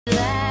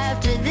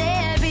Laughter,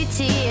 there'd be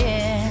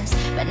tears,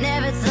 but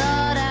never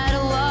thought I'd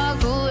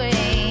walk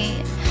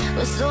away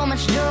with so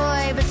much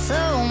joy but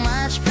so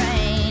much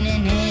pain,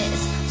 and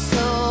it's so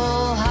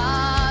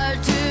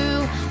hard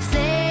to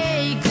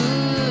say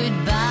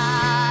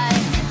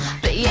goodbye.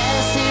 But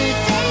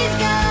yesterday's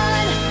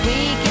gone,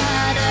 we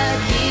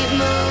gotta keep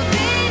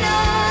moving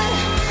on.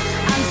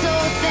 I'm so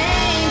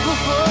thankful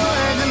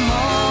for the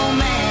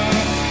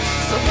moment,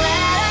 so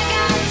glad I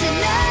got to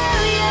know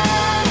you.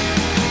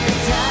 The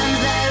times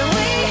that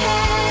we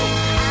had,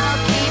 I'll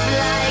keep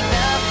like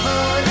a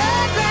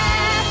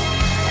photograph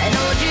and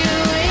hold you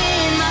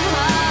in my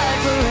heart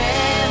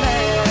forever.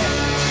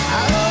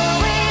 I'll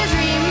always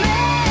remember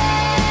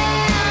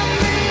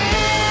you.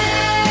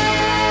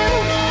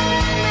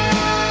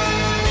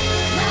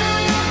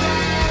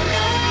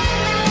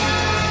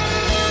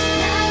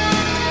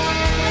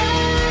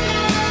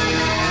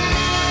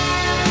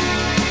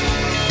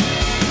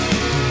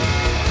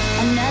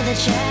 Another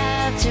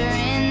chapter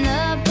in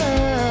the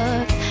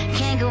book,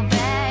 can't go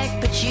back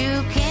but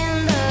you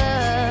can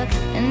look,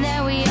 and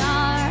there we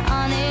are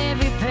on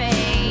every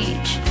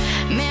page,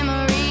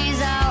 memories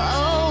I'll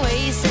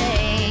always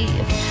save.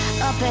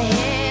 Up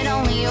ahead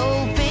only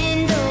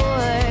open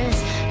doors,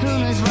 who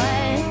knows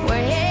what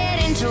we're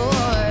heading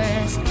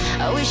towards.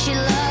 I wish you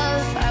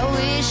love, I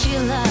wish you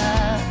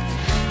luck,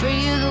 for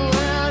you the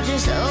world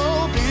just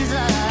opens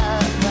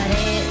up, but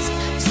it's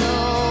so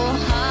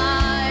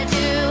hard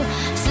to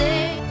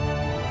say.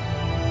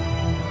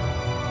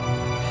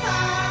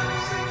 I'm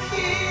the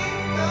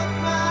king of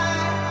my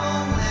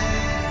own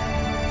land.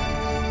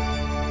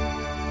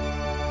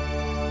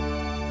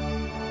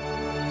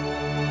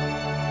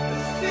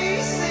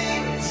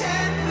 Facing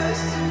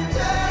tempest and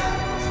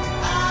dust,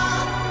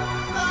 I'll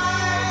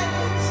fight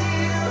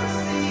until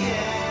the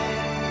end.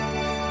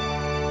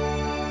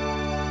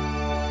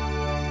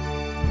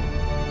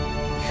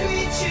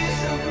 Creatures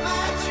of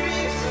my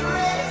dreams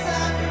raise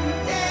up and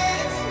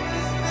dance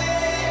with me.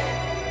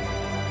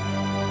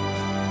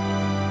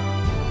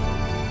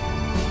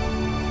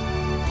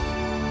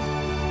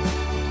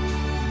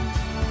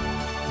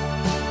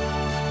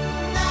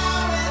 Now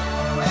and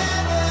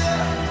forever,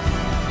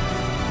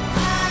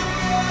 I'm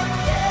your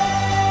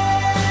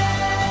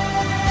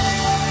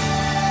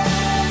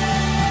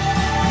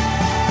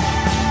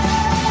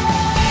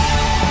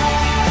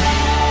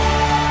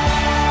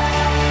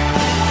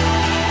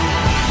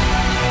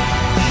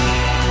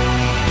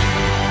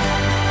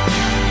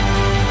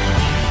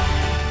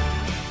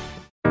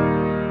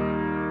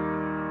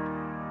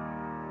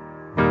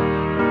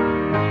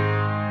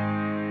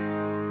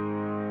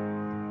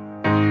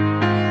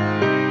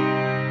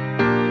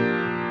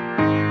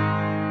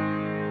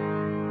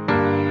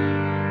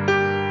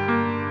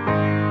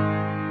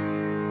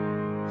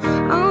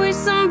I wish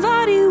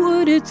somebody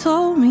would've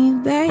told me,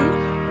 babe,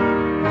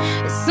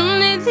 that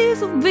someday these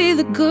will be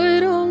the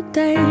good old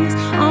days.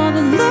 All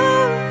the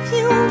love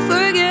you won't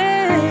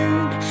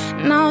forget,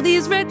 and all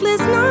these reckless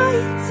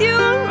nights you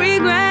won't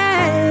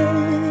regret.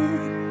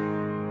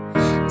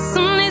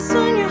 Someday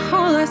soon your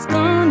whole life's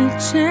gonna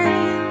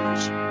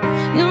change.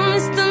 You'll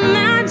miss the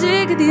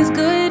magic of these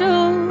good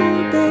old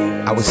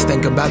days. I was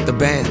thinking about the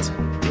band,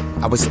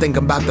 I was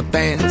thinking about the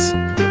fans.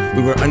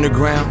 We were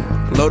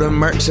underground, loading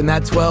merch in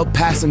that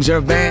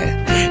 12-passenger van,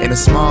 in a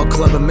small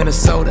club in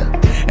Minnesota,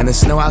 and the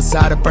snow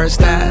outside of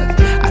First Ave.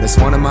 I just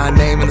wanted my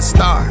name in the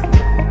star.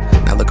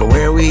 Now look at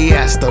where we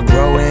at, still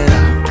growing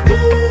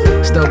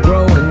up, still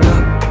growing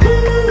up.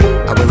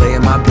 I would lay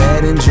in my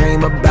bed and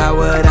dream about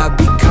what I've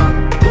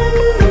become.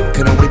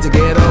 Couldn't wait to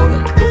get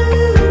older,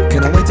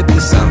 couldn't wait to be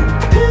some.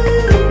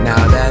 Now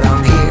that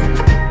I'm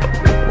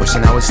here,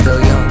 wishing I was still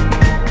young.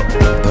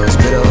 Those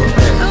good old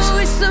days. I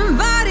wish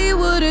somebody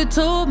would've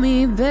told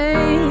me,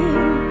 babe,